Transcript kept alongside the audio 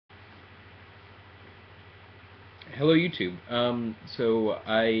Hello YouTube. So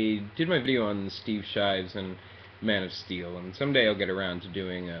I did my video on Steve Shives and Man of Steel, and someday I'll get around to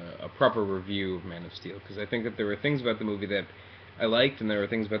doing a proper review of Man of Steel, because I think that there were things about the movie that I liked, and there were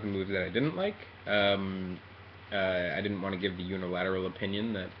things about the movie that I didn't like. I didn't want to give the unilateral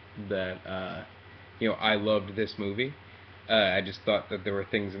opinion that I loved this movie. I just thought that there were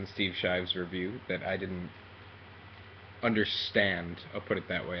things in Steve Shives' review that I didn't understand, I'll put it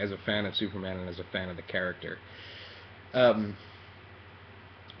that way, as a fan of Superman and as a fan of the character. Um,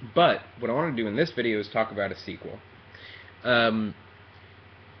 but what I want to do in this video is talk about a sequel. Um,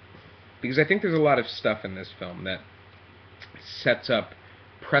 because I think there's a lot of stuff in this film that sets up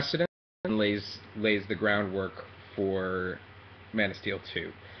precedent and lays the groundwork for Man of Steel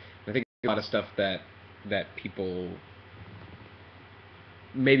 2. I think there's a lot of stuff that people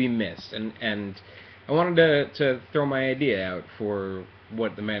maybe missed, and I wanted to throw my idea out for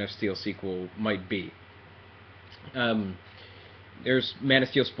what the Man of Steel sequel might be. There's Man of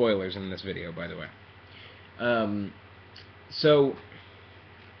Steel spoilers in this video, by the way. So,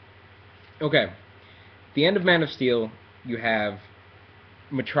 okay. The end of Man of Steel, you have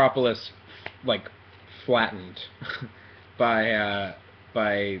Metropolis, like, flattened by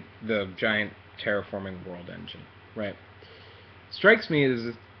the giant terraforming world engine, right? Strikes me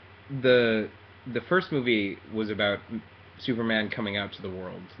as the first movie was about Superman coming out to the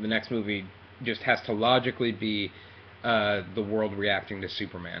world. The next movie just has to logically be the world reacting to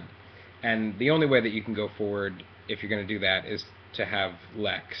Superman. And the only way that you can go forward if you're going to do that is to have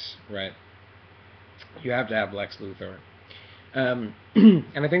Lex, right? You have to have Lex Luthor. And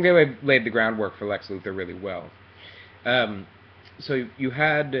I think they laid the groundwork for Lex Luthor really well. So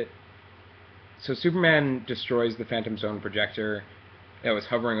Superman destroys the Phantom Zone projector that was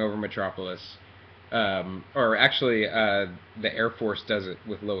hovering over Metropolis. Or actually, the Air Force does it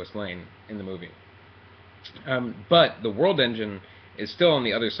with Lois Lane in the movie. But the world engine is still on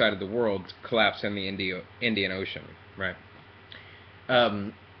the other side of the world, collapsed in the Indian Ocean, right?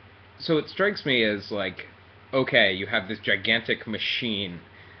 So it strikes me as like, okay, you have this gigantic machine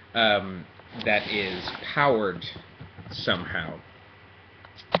that is powered somehow.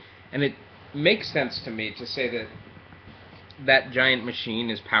 And it makes sense to me to say that that giant machine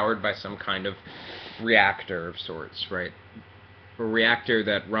is powered by some kind of reactor of sorts, right? A reactor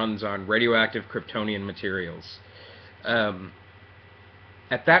that runs on radioactive Kryptonian materials.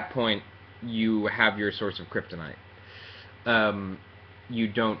 At that point, you have your source of kryptonite. You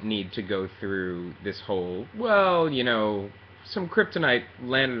don't need to go through this whole, well, some kryptonite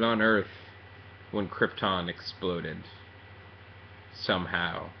landed on Earth when Krypton exploded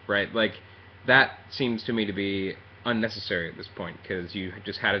somehow, right? Like, that seems to me to be unnecessary at this point, because you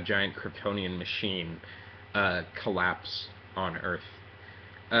just had a giant Kryptonian machine collapse on Earth.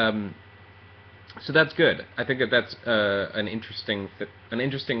 So that's good. I think that's an interesting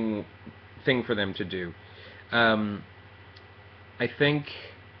thing for them to do. I think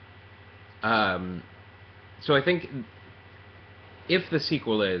I think if the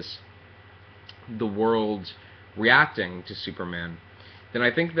sequel is the world reacting to Superman, then I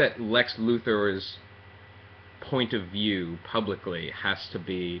think that Lex Luthor's point of view publicly has to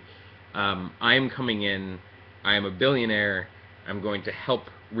be, I am coming in, I am a billionaire, I'm going to help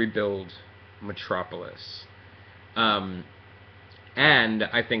rebuild Metropolis. And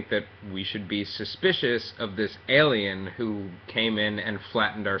I think that we should be suspicious of this alien who came in and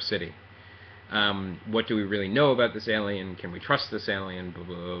flattened our city. What do we really know about this alien? Can we trust this alien? Blah,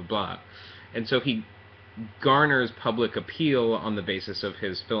 blah, blah, blah. And so he garners public appeal on the basis of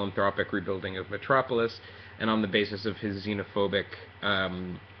his philanthropic rebuilding of Metropolis and on the basis of his xenophobic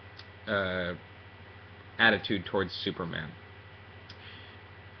attitude towards Superman.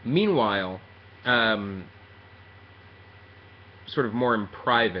 Meanwhile, sort of more in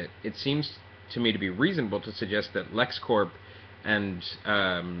private, it seems to me to be reasonable to suggest that LexCorp and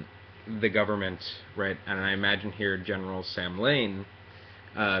the government, right, and I imagine here General Sam Lane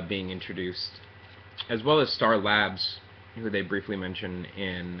being introduced, as well as Star Labs, who they briefly mention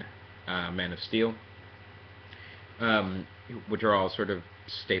in Man of Steel, which are all sort of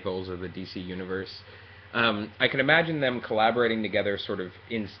staples of the DC universe. I can imagine them collaborating together sort of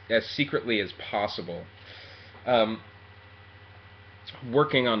as secretly as possible,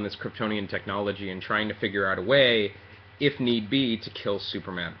 working on this Kryptonian technology and trying to figure out a way, if need be, to kill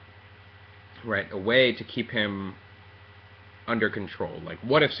Superman. Right? A way to keep him under control. Like,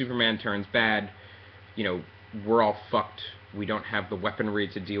 what if Superman turns bad? We're all fucked. We don't have the weaponry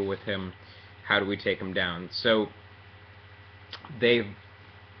to deal with him. How do we take him down? So they've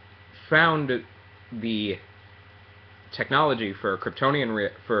found the technology for a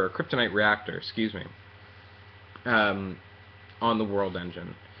kryptonite reactor, excuse me, um, on the world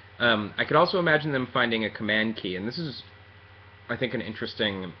engine. I could also imagine them finding a command key, and this is, I think, an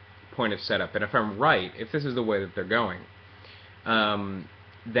interesting point of setup. And if I'm right, if this is the way that they're going,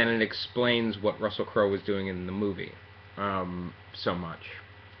 then it explains what Russell Crowe was doing in the movie so much,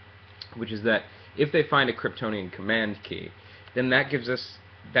 which is that if they find a Kryptonian command key, then that gives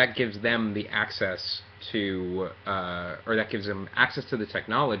them the access to, or that gives them access to the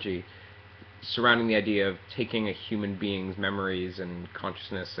technology surrounding the idea of taking a human being's memories and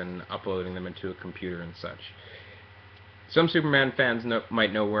consciousness and uploading them into a computer and such. Some Superman fans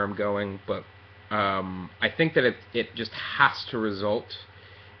might know where I'm going, but I think that it just has to result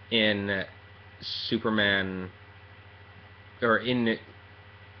in Superman, or in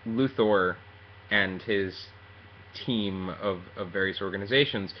Luthor and his team of various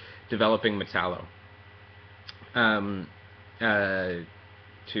organizations developing Metallo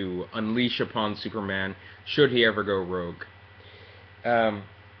to unleash upon Superman should he ever go rogue.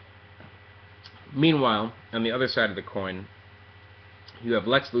 Meanwhile, on the other side of the coin, you have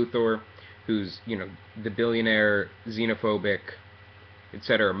Lex Luthor, who's, the billionaire, xenophobic,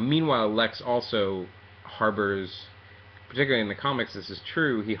 etc. Meanwhile, Lex also harbors, particularly in the comics this is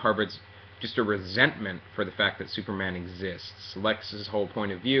true, he harbors just a resentment for the fact that Superman exists. Lex's whole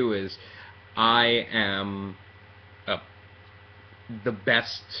point of view is, I am the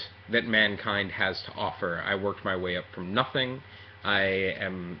best that mankind has to offer. I worked my way up from nothing. I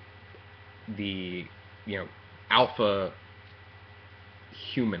am the, alpha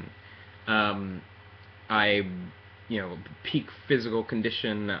human. I, peak physical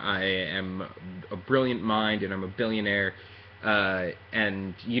condition. I am a brilliant mind, and I'm a billionaire.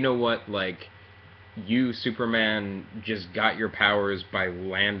 And you know what? Like, you, Superman, just got your powers by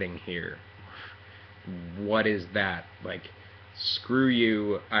landing here. What is that? Like, screw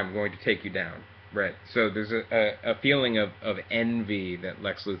you, I'm going to take you down. Right. So there's a feeling of envy that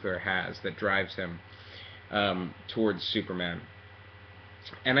Lex Luthor has that drives him towards Superman.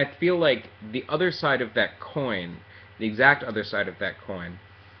 And I feel like the other side of that coin, the exact other side of that coin,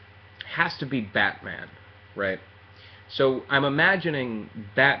 has to be Batman, right? So I'm imagining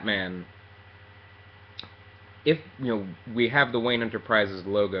Batman, if, we have the Wayne Enterprises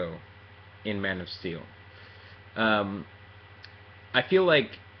logo in Man of Steel. I feel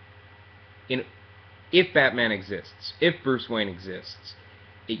like if Batman exists, if Bruce Wayne exists,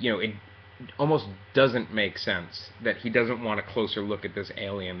 it almost doesn't make sense that he doesn't want a closer look at this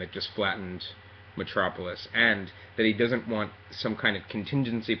alien that just flattened Metropolis, and that he doesn't want some kind of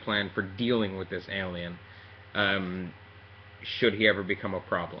contingency plan for dealing with this alien, should he ever become a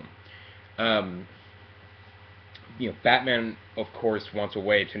problem. Batman, of course, wants a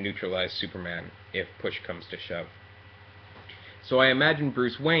way to neutralize Superman if push comes to shove. So I imagine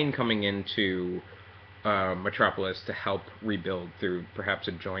Bruce Wayne coming into Metropolis to help rebuild through perhaps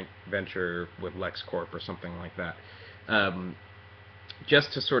a joint venture with LexCorp or something like that,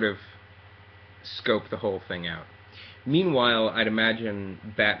 just to sort of scope the whole thing out. Meanwhile, I'd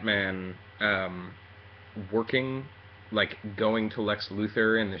imagine Batman working, like going to Lex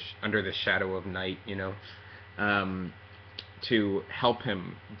Luthor in under the shadow of night, to help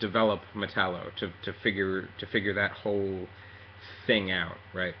him develop Metallo, to figure that whole thing out,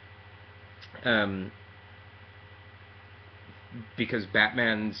 right? Because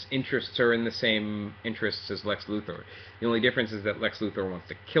Batman's interests are in the same interests as Lex Luthor. The only difference is that Lex Luthor wants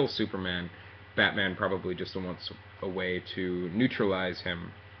to kill Superman. Batman probably just wants a way to neutralize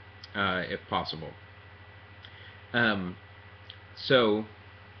him, if possible. So,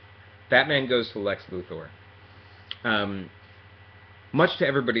 Batman goes to Lex Luthor. Much to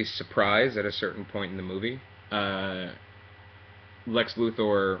everybody's surprise, at a certain point in the movie, Lex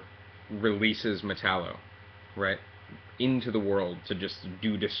Luthor releases Metallo, right, into the world to just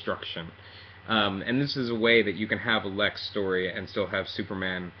do destruction. And this is a way that you can have a Lex story and still have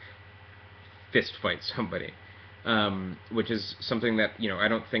Superman fist fight somebody, which is something that, I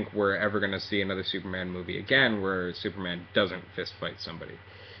don't think we're ever going to see another Superman movie again where Superman doesn't fist fight somebody.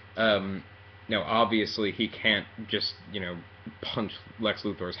 Now, obviously, he can't just, punch Lex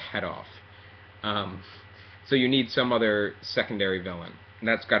Luthor's head off. So you need some other secondary villain. And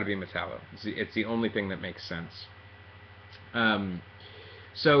that's got to be Metallo. It's the only thing that makes sense.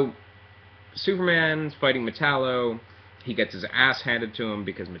 So Superman's fighting Metallo. He gets his ass handed to him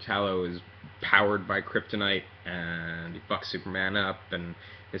because Metallo is powered by kryptonite, and he fucks Superman up, and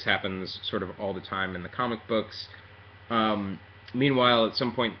this happens sort of all the time in the comic books. Meanwhile, at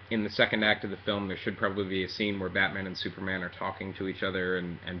some point in the second act of the film, there should probably be a scene where Batman and Superman are talking to each other,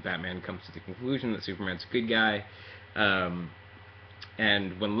 and Batman comes to the conclusion that Superman's a good guy,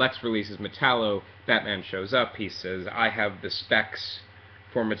 And when Lex releases Metallo, Batman shows up. He says, I have the specs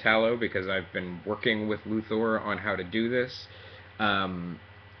for Metallo because I've been working with Luthor on how to do this. And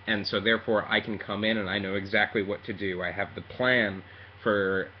so therefore I can come in and I know exactly what to do. I have the plan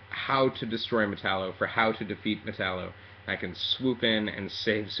for how to destroy Metallo, for how to defeat Metallo. I can swoop in and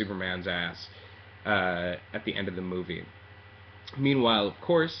save Superman's ass at the end of the movie. Meanwhile, of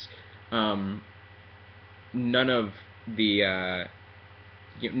course, none of the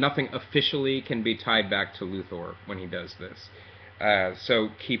nothing officially can be tied back to Luthor when he does this. So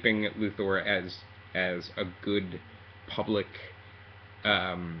keeping Luthor as a good public,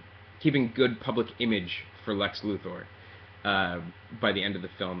 keeping good public image for Lex Luthor by the end of the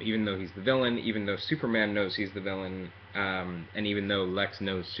film, even though he's the villain, even though Superman knows he's the villain, and even though Lex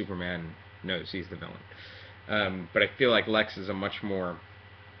knows Superman knows he's the villain. But I feel like Lex is a much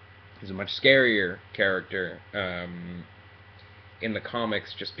scarier character in the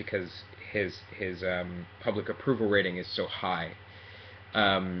comics, just because his public approval rating is so high.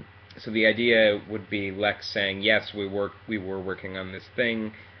 So the idea would be Lex saying, yes, we were working on this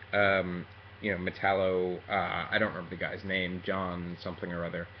thing. Metallo, I don't remember the guy's name, John something or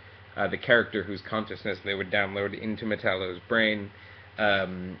other. The character whose consciousness they would download into Metallo's brain.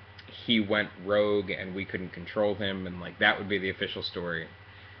 He went rogue and we couldn't control him, and like that would be the official story.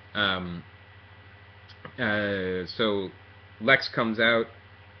 So Lex comes out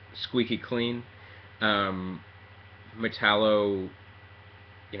squeaky clean. Metallo,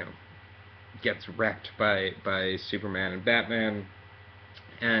 gets wrecked by Superman and Batman,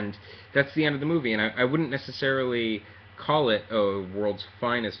 and that's the end of the movie. And I wouldn't necessarily call it a world's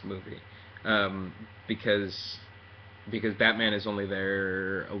finest movie, because Batman is only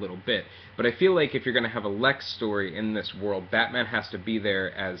there a little bit. But I feel like if you're going to have a Lex story in this world, Batman has to be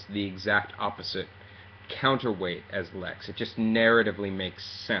there as the exact opposite counterweight as Lex. It just narratively makes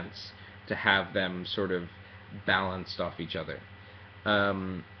sense to have them sort of balanced off each other.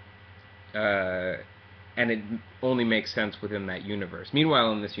 And it only makes sense within that universe.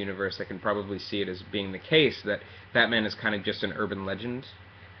 Meanwhile, in this universe, I can probably see it as being the case that Batman is kind of just an urban legend.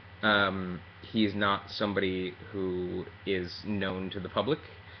 He's not somebody who is known to the public,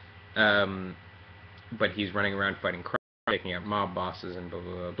 but he's running around fighting crime, taking out mob bosses, and blah,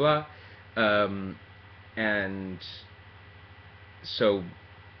 blah, blah, blah. And so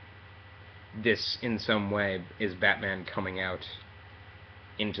this, in some way, is Batman coming out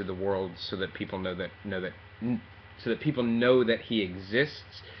into the world so that people know that he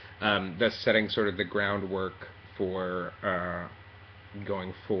exists, thus setting sort of the groundwork for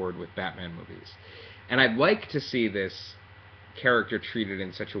going forward with Batman movies. And I'd like to see this character treated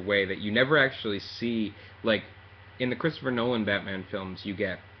in such a way that you never actually see, like in the Christopher Nolan Batman films, you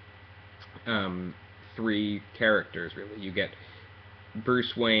get three characters really. You get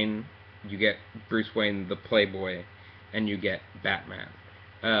Bruce Wayne, the Playboy, and you get Batman.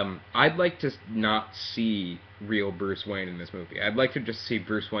 I'd like to not see real Bruce Wayne in this movie. I'd like to just see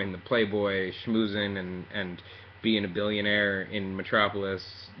Bruce Wayne the Playboy schmoozing and being a billionaire in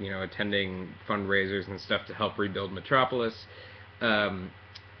Metropolis, attending fundraisers and stuff to help rebuild Metropolis.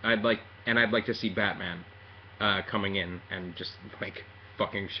 I'd like to see Batman coming in and just like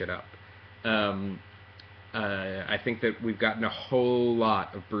fucking shit up. I think that we've gotten a whole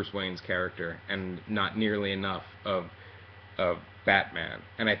lot of Bruce Wayne's character and not nearly enough of Batman.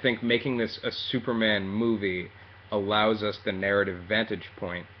 And I think making this a Superman movie allows us the narrative vantage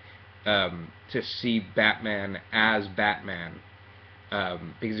point to see Batman as Batman.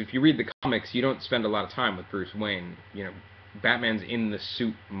 Because if you read the comics, you don't spend a lot of time with Bruce Wayne. Batman's in the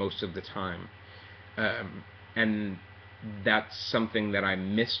suit most of the time. And that's something that I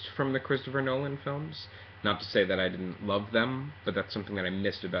missed from the Christopher Nolan films. Not to say that I didn't love them, but that's something that I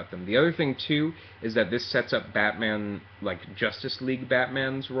missed about them. The other thing, too, is that this sets up Batman, like Justice League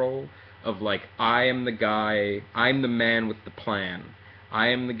Batman's role of, like, I'm the man with the plan. I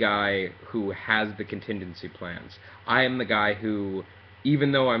am the guy who has the contingency plans. I am the guy who,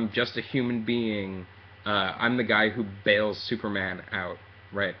 even though I'm just a human being, I'm the guy who bails Superman out,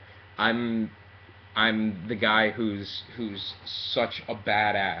 right? I'm the guy who's such a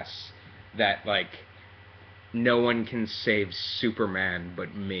badass that, like, no one can save Superman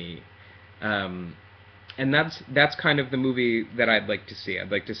but me. And that's kind of the movie that I'd like to see. I'd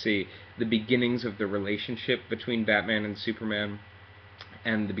like to see the beginnings of the relationship between Batman and Superman,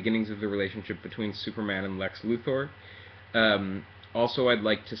 and the beginnings of the relationship between Superman and Lex Luthor. Also, I'd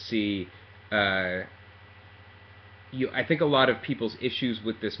like to see... I think a lot of people's issues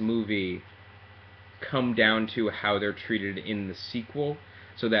with this movie come down to how they're treated in the sequel.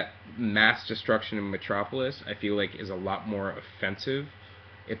 So that mass destruction in Metropolis, I feel like, is a lot more offensive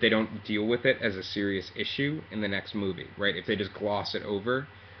if they don't deal with it as a serious issue in the next movie, right? If they just gloss it over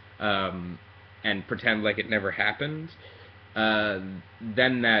um, and pretend like it never happened, uh,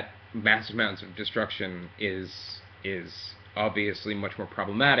 then that massive amounts of destruction is obviously much more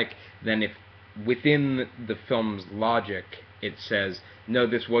problematic than if within the film's logic it says, no,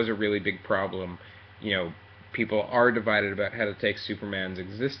 this was a really big problem. You know, people are divided about how to take Superman's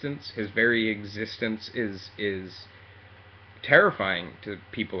existence. His very existence is terrifying to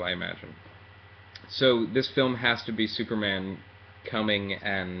people, I imagine. So this film has to be Superman coming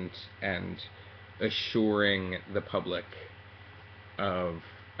and assuring the public of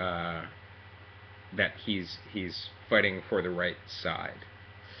that he's fighting for the right side.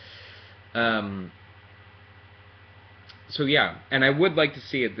 Um, so yeah, and I would like to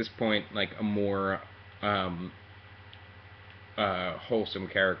see at this point like a more um, wholesome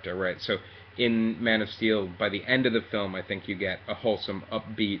character, right? So in Man of Steel, by the end of the film, I think you get a wholesome,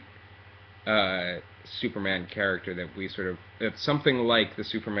 upbeat Superman character that we sort of, it's something like the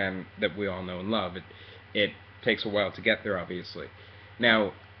Superman that we all know and love. It takes a while to get there, obviously.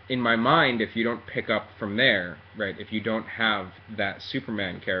 Now, in my mind, if you don't pick up from there, right, if you don't have that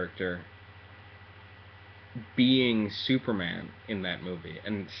Superman character being Superman in that movie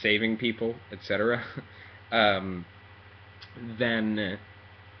and saving people, etc., um, then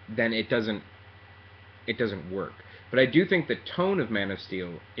it doesn't work. But I do think the tone of Man of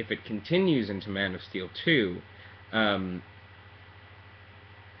Steel, if it continues into Man of Steel 2, um,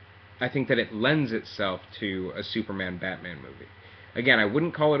 I think that it lends itself to a Superman Batman movie. Again, I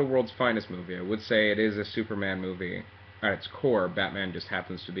wouldn't call it a world's finest movie. I would say it is a Superman movie at its core. Batman just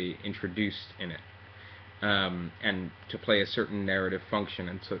happens to be introduced in it, and to play a certain narrative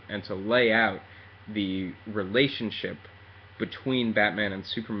function, and to lay out the relationship between Batman and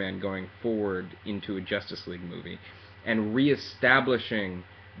Superman going forward into a Justice League movie, and reestablishing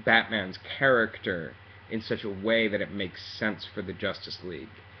Batman's character in such a way that it makes sense for the Justice League.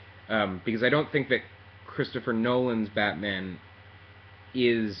 Because I don't think that Christopher Nolan's Batman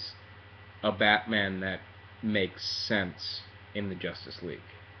is a Batman that makes sense in the Justice League.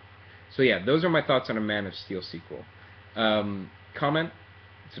 So yeah, those are my thoughts on a Man of Steel sequel. Comment,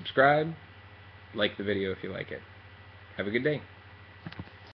 subscribe, like the video if you like it. Have a good day.